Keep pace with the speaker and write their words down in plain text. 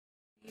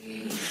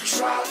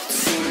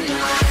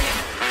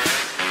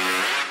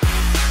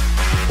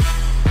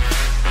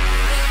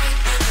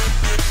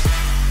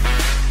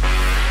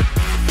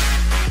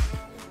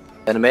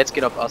Deine Mates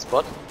gehen auf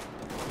A-Spot.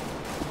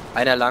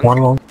 Einer lang. One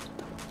long.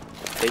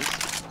 Links.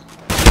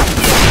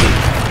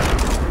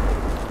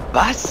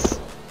 Was?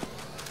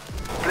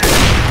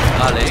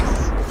 Alex.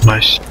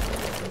 Nice.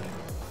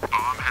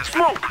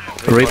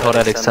 Report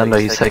Alexander,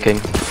 he's hacking.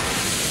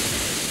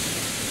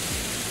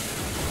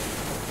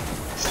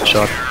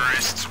 Shot.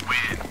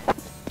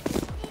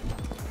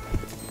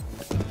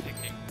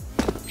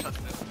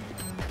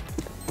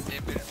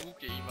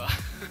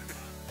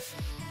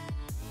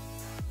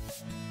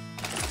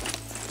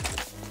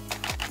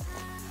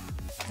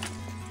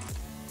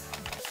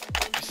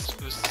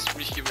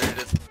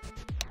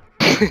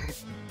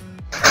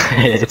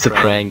 It's a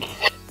prank.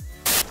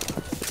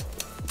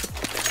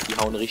 Die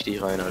hauen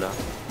richtig rein, Alter.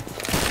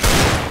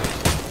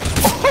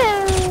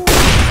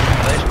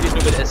 Aber er spielt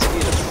nur mit SG.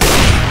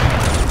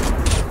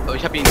 Aber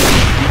ich hab ihm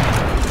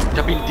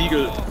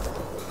Deagle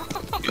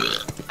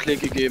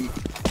Klick gegeben.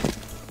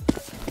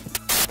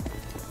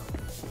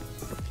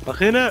 Mach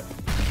hinne!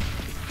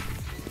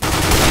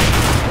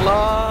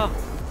 Allah!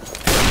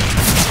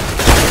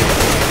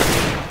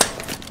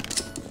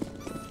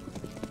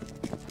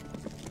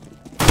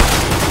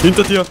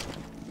 Hinter dir!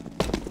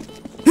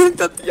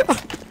 Hinter dir!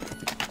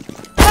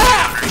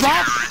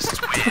 Was?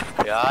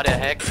 Ja, der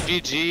Hack.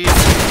 GG.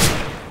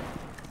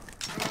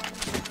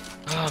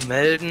 Ah,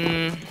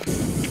 melden.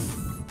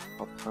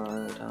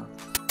 Alter.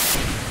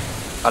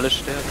 Alle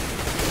sterben.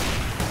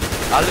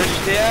 Alle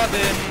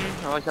sterben!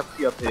 Oh, ich hab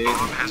 4 AP.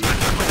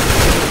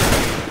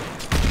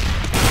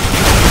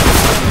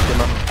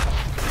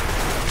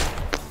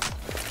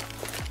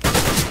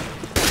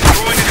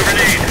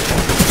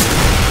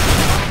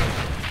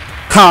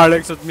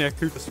 Alex hat mehr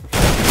gekillt als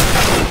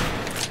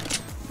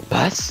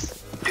Was?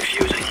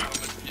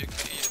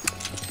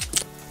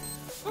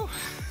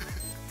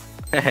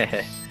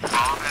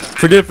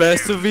 Philipp,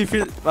 weißt du, wie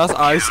viel was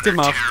alles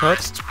gemacht hat?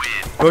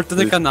 Wollte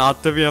eine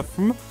Granate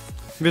werfen,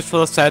 wird von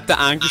der Seite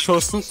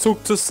angeschossen,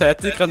 zuckt zur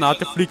Seite, die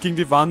Granate fliegt gegen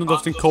die Wand und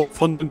auf den Kopf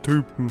von den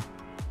Typen.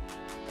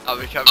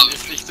 Aber ich habe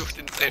jetzt nicht durch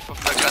den Treffer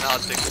von der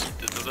Granate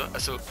getötet, oder?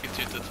 Also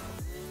getötet.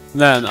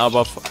 Nein,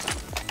 aber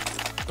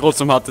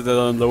trotzdem hatte der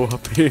dann Low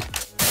HP.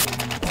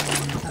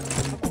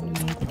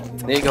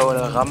 Neger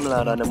oder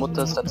Rammler, deine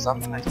Mutter ist da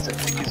zusammen,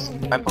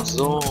 einfach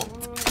so.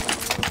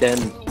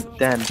 Denn.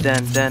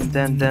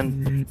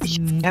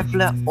 Ich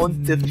Kevlar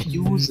und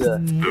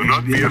Diffuse. Ich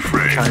bin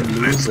kein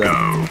Loser.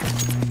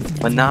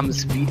 Mein Name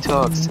ist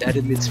Vitox,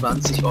 addet mir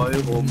 20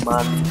 Euro,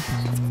 Mann.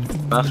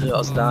 Mache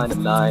aus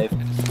deinem Live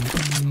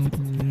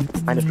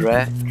eine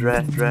Dragon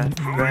Lore.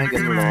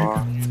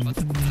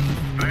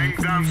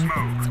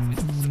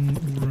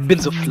 Bin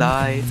so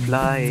fly,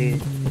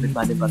 mit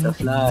meinem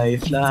Butterfly,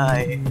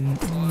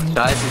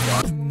 Scheiße,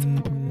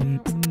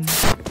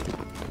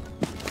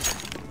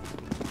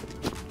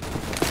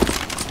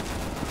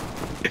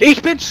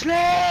 ich bin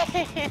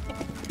schlecht!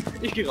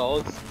 Ich geh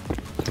raus.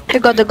 Oh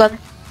Gott. Ist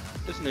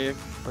nee.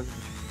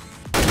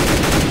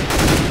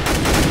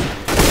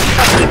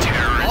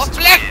 Was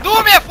fleckst du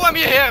mehr vor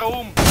mir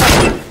herum?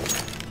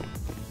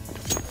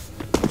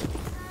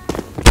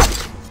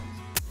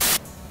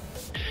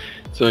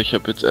 So, ich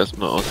habe jetzt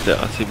erstmal aus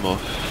der Asimov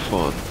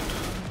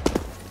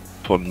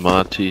von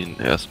Martin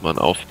erstmal ein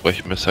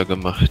Aufbrechmesser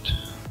gemacht.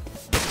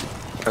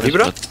 Wie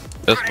bitte?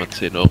 Erstmal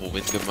 10 Euro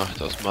Win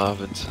gemacht aus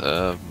Martins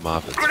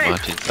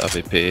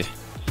AWP.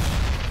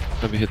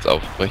 Habe ich jetzt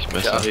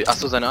Aufbrechmesser. Ja,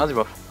 achso, seine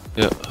Asimov.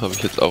 Ja, habe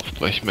ich jetzt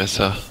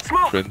Aufbrechmesser.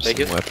 Crimson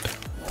Web.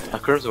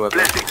 Ach, Crimson Web.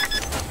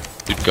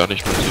 Sieht gar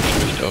nicht mal so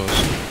schlecht aus.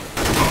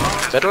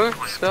 Battle?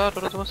 Start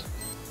oder sowas?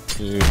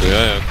 Ja,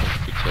 kommt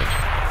Spielzeit.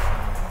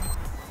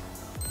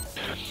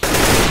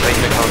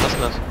 Welchen Account hast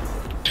du das?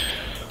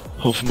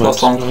 Hoffmann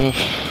Smurf,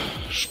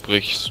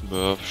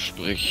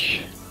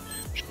 sprich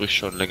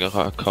schon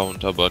längerer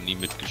Account, aber nie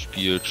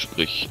mitgespielt,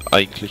 sprich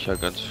eigentlich ja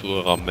ganz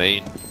früherer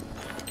Main.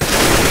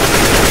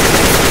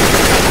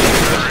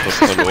 Was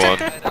verloren.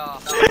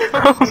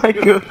 Oh mein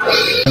Gott.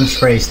 I'm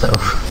sprays though.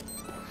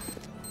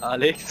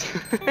 Alex.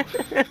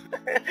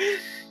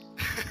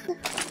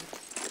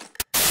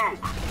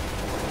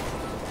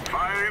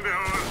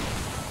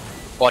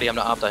 Boah, die haben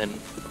eine Arm da hinten.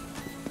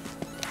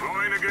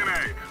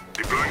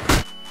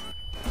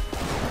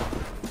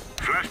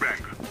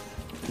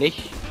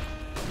 Nicht?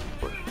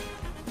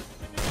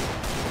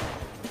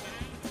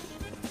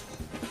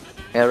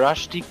 Er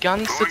rusht die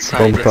ganze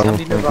Zeit. Jetzt haben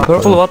die eine Waffe.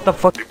 Purple, what the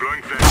fuck?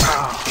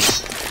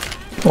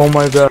 Oh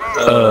my god.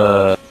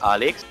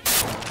 Alex?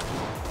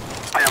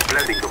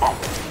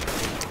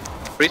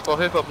 Breeze braucht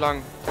Hilfe auf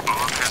lang.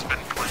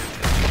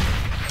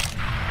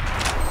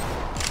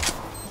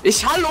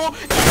 Hallo!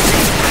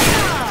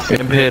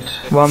 Im Pit.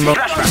 One more.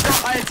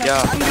 Ja,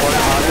 voll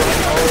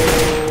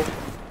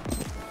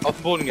auf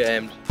den Boden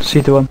geaimt.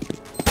 See the one.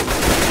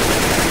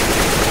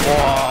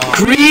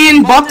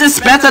 Green bot is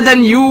better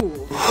than you.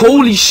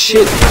 Holy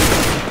shit.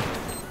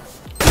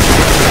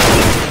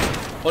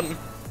 Unten.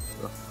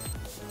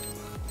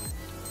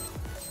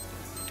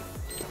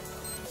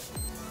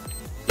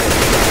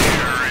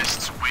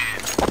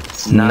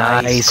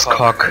 Nice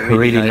cock,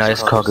 really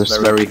nice cock is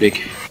very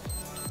big.